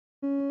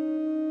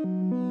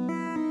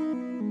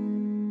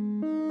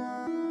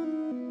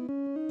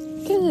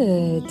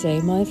Good day,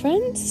 my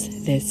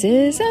friends. This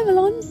is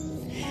Avalon,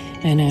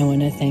 and I want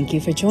to thank you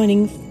for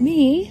joining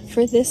me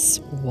for this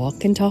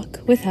Walk and Talk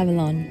with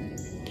Avalon.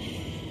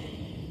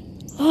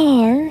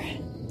 Our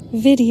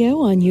video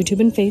on YouTube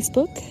and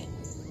Facebook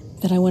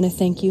that I want to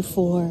thank you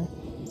for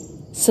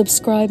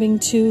subscribing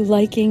to,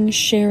 liking,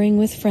 sharing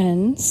with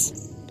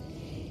friends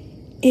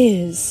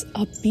is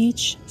a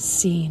beach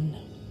scene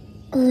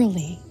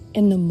early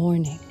in the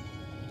morning.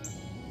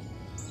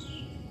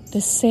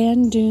 The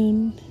sand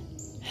dune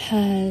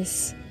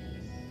has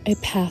a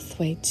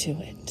pathway to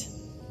it,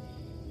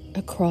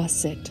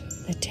 across it,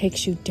 that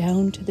takes you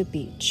down to the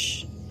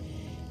beach.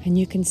 And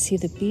you can see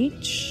the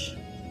beach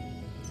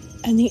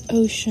and the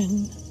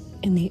ocean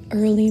in the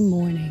early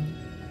morning,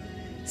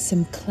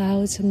 some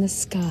clouds in the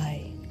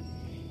sky,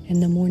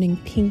 and the morning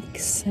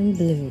pinks and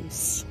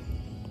blues.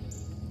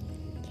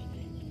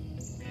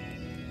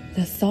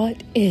 The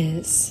thought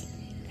is,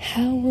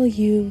 how will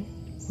you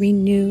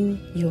renew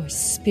your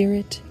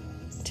spirit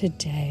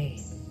today?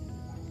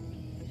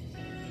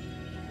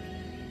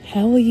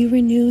 How will you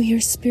renew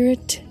your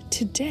spirit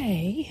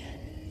today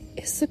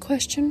is the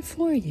question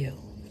for you.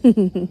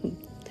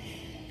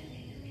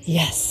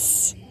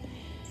 Yes,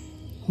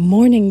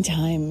 morning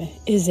time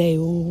is a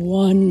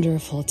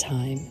wonderful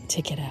time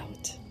to get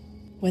out.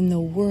 When the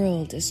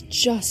world is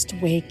just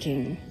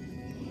waking,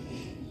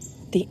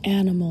 the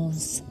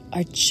animals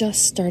are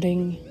just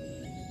starting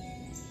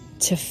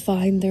to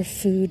find their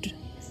food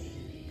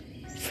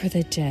for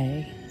the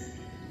day.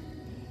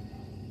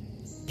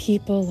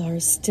 People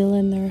are still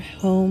in their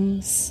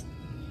homes,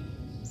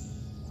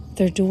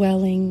 their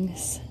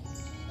dwellings,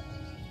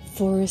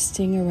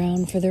 foresting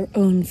around for their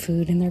own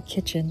food in their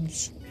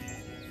kitchens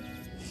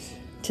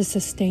to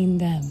sustain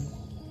them.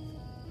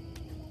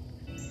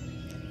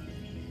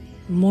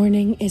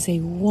 Morning is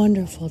a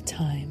wonderful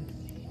time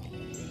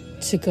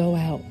to go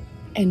out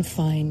and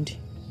find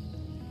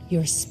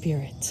your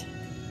spirit.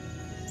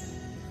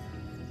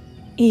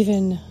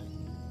 Even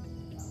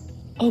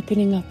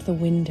opening up the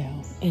window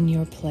in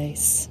your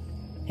place,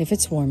 if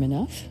it's warm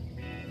enough,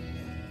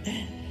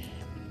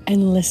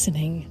 and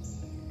listening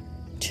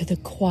to the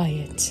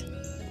quiet.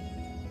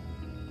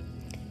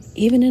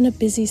 Even in a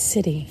busy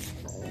city,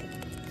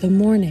 the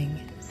morning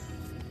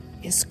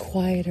is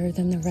quieter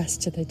than the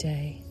rest of the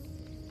day.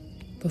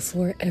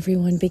 Before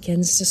everyone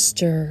begins to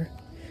stir,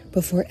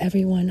 before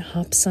everyone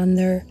hops on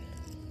their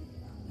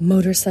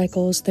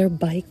motorcycles, their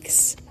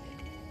bikes,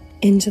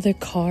 into their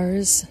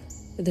cars,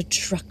 the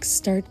trucks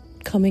start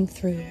coming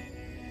through.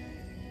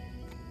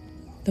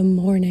 The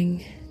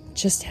morning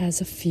just has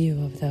a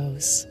few of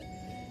those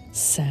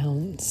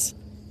sounds.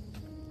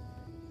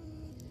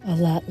 A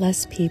lot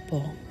less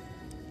people.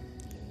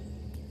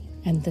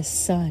 And the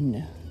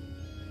sun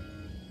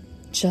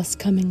just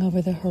coming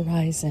over the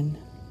horizon,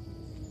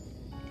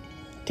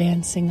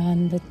 dancing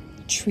on the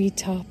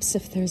treetops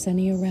if there's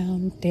any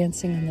around,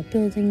 dancing on the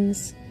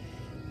buildings,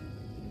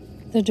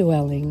 the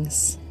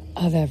dwellings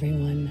of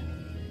everyone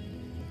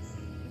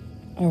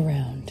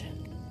around.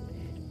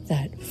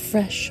 That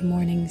fresh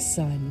morning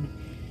sun,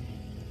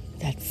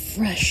 that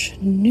fresh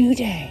new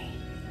day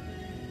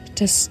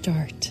to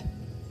start,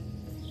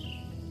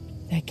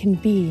 that can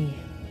be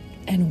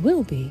and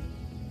will be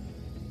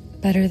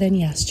better than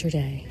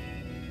yesterday,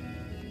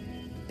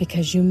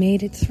 because you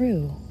made it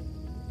through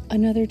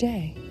another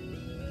day.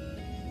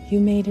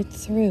 You made it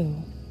through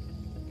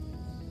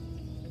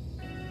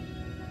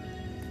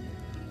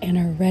and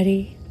are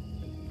ready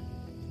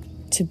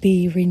to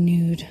be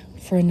renewed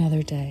for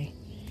another day.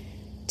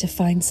 To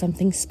find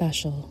something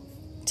special,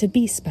 to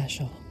be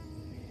special,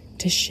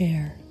 to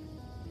share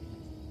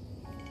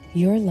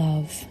your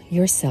love,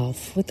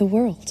 yourself with the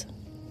world.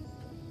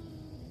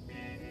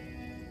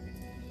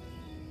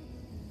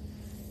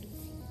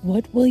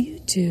 What will you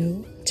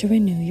do to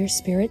renew your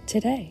spirit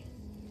today?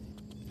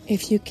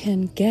 If you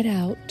can get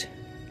out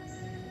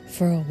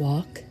for a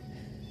walk,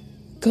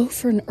 go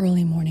for an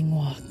early morning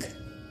walk.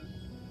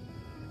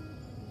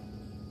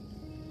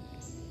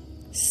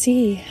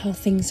 See how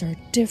things are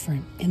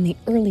different in the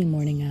early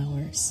morning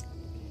hours.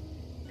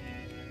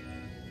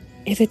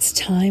 If it's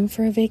time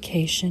for a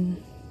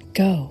vacation,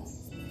 go.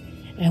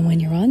 And when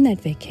you're on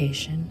that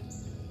vacation,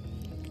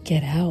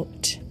 get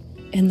out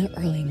in the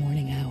early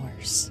morning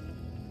hours.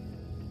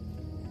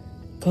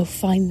 Go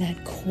find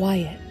that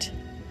quiet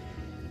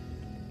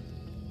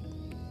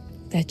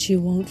that you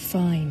won't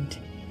find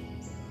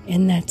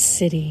in that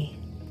city,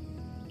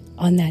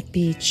 on that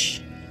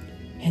beach,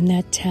 in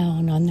that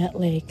town, on that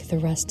lake the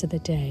rest of the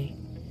day.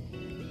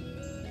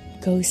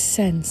 Go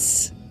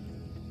sense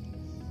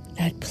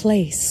that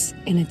place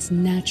in its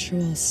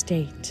natural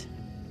state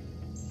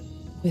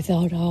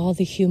without all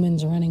the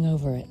humans running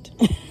over it.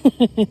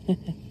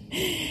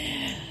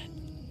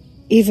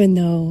 Even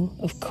though,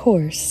 of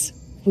course,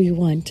 we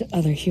want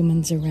other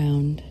humans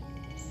around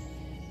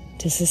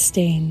to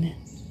sustain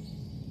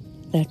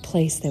that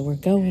place that we're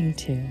going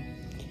to.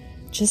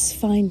 Just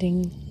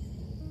finding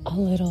a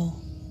little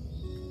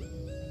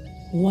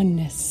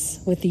oneness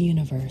with the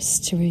universe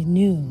to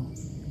renew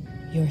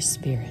your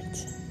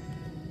spirit.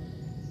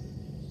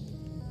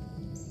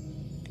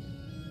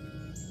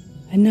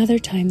 Another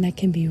time that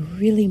can be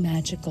really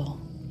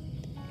magical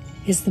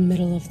is the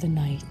middle of the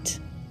night.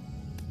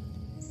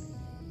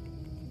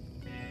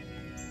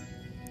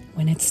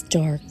 When it's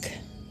dark,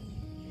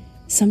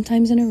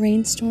 sometimes in a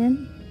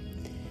rainstorm,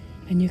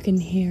 and you can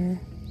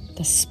hear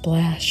the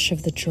splash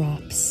of the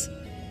drops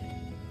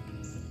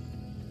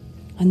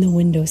on the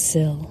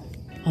windowsill,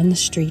 on the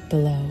street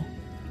below,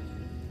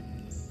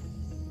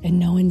 and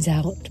no one's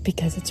out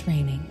because it's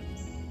raining.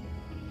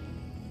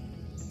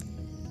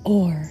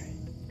 Or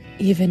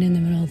even in the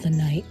middle of the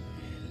night,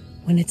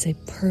 when it's a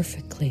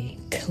perfectly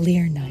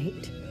clear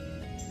night,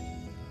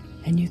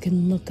 and you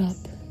can look up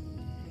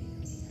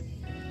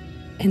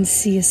and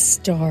see a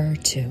star or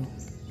two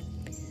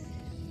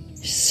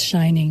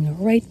shining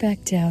right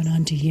back down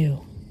onto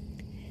you.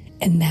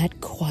 And that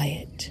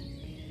quiet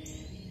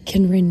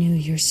can renew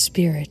your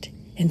spirit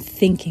in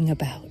thinking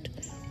about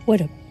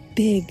what a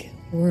big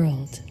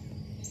world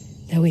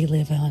that we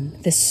live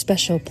on, this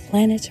special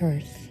planet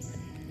Earth.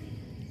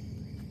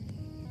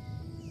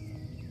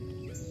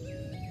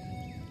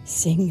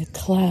 Seeing the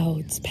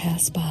clouds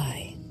pass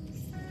by.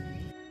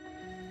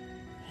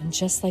 And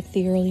just like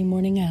the early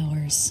morning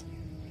hours,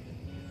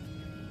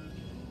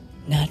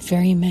 not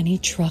very many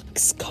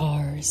trucks,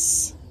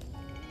 cars,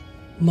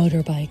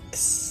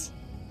 motorbikes,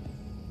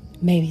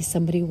 maybe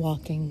somebody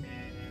walking.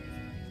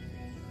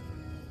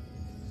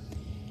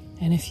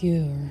 And if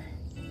you're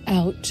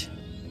out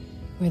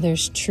where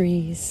there's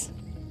trees,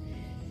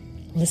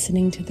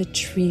 listening to the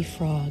tree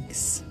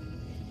frogs,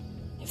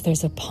 if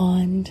there's a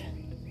pond,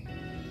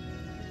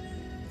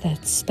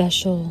 that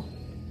special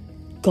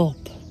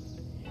gulp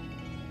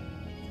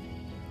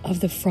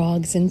of the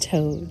frogs and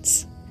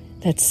toads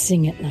that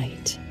sing at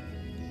night.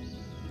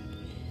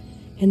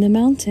 In the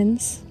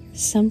mountains,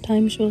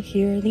 sometimes you'll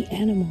hear the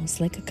animals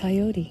like a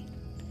coyote,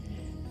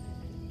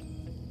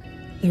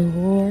 the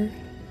roar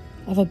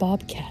of a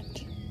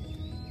bobcat.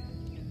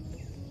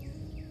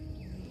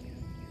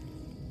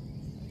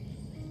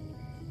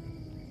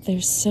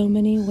 There's so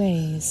many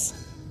ways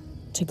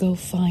to go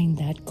find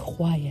that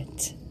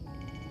quiet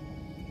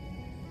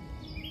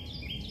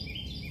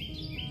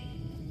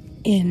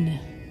in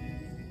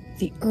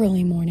the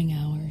early morning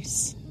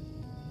hours,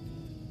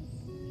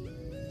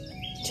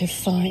 to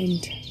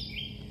find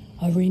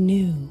a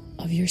renew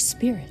of your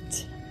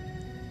spirit,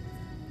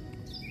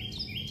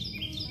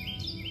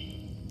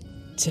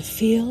 to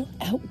feel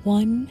at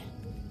one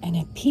and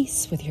at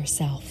peace with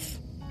yourself,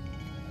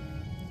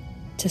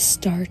 to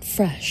start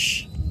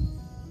fresh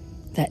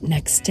that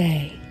next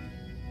day,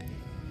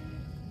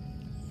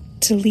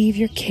 to leave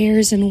your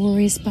cares and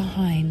worries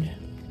behind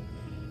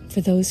for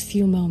those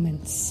few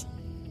moments.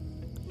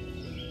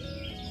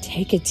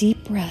 Take a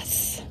deep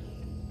breath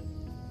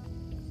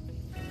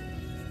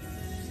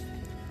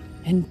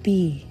and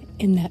be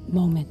in that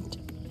moment.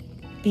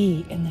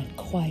 Be in that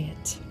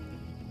quiet.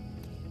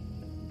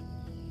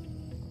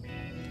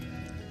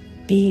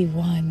 Be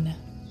one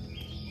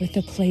with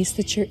the place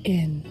that you're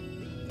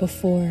in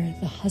before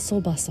the hustle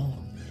bustle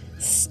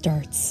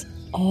starts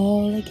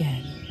all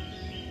again.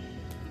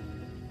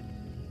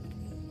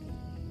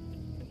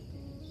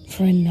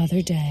 For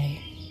another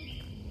day,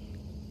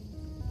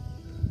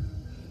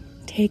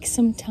 take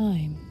some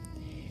time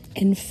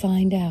and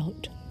find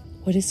out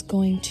what is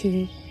going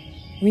to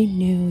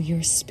renew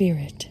your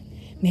spirit,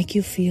 make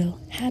you feel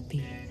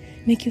happy,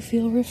 make you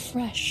feel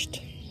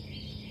refreshed.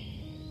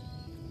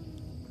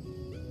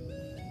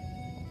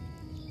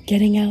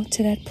 Getting out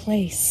to that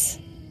place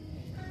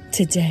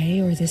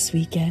today or this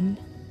weekend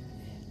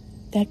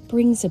that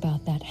brings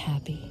about that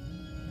happy,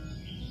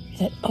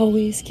 that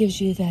always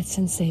gives you that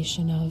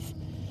sensation of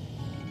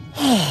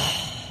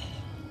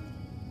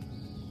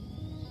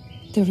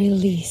the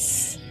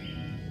release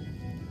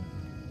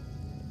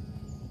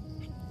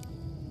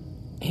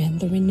and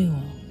the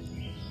renewal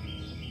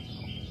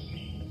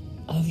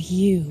of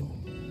you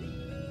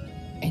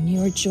and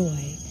your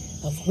joy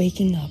of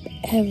waking up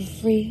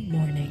every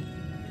morning,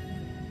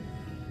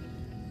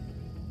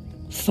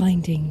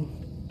 finding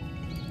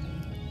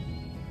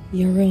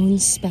your own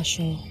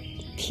special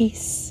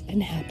peace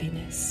and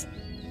happiness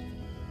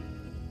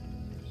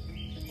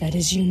that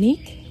is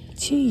unique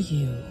to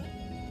you.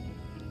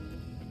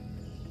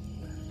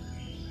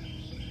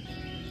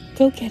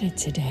 Go get it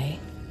today.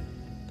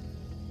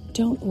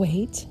 Don't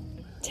wait.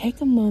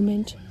 Take a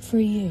moment for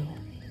you.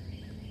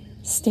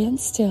 Stand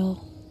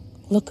still,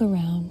 look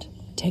around,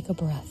 take a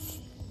breath.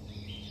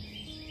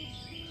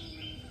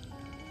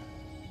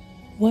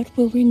 What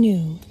will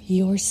renew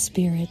your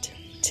spirit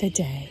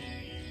today?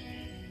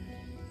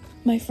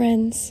 My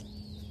friends,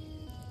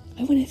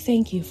 I want to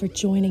thank you for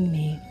joining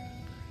me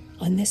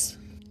on this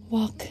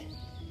walk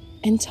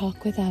and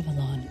talk with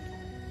Avalon.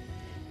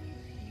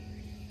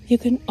 You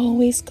can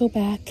always go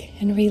back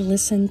and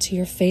re-listen to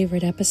your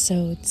favorite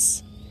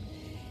episodes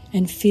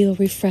and feel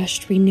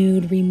refreshed,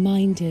 renewed,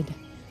 reminded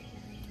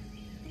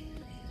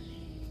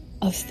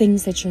of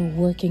things that you're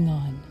working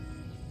on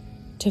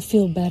to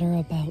feel better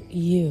about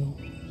you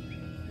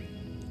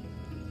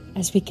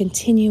as we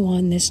continue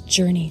on this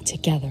journey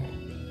together.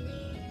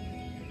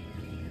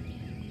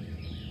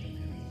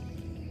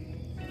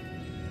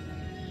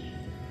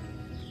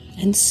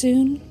 And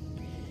soon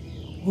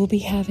we'll be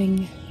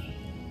having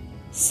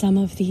some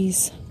of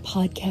these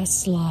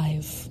podcasts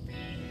live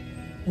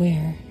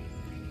where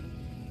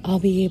I'll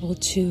be able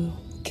to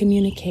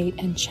communicate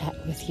and chat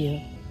with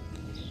you.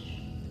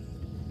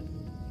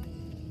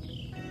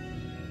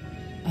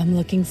 I'm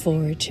looking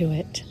forward to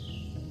it.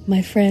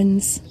 My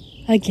friends,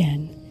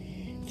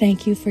 again,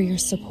 thank you for your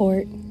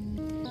support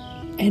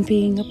and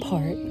being a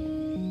part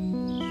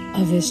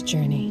of this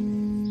journey.